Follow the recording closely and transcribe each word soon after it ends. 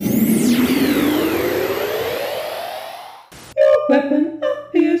weapon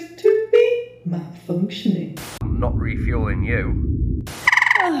appears to be malfunctioning. I'm not refueling you.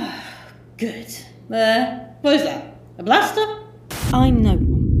 Good. What is that? A blaster? I'm no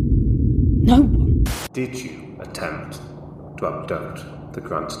one. No one. Did you attempt to abduct the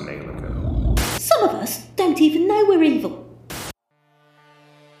Grant Naylor girl? Some of us don't even know we're evil.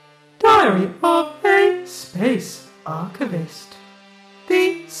 Diary of a Space Archivist.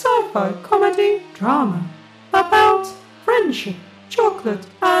 The sci-fi comedy drama about friendship, chocolate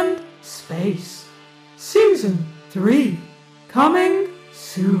and space. Season 3. Coming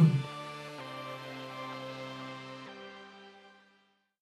soon.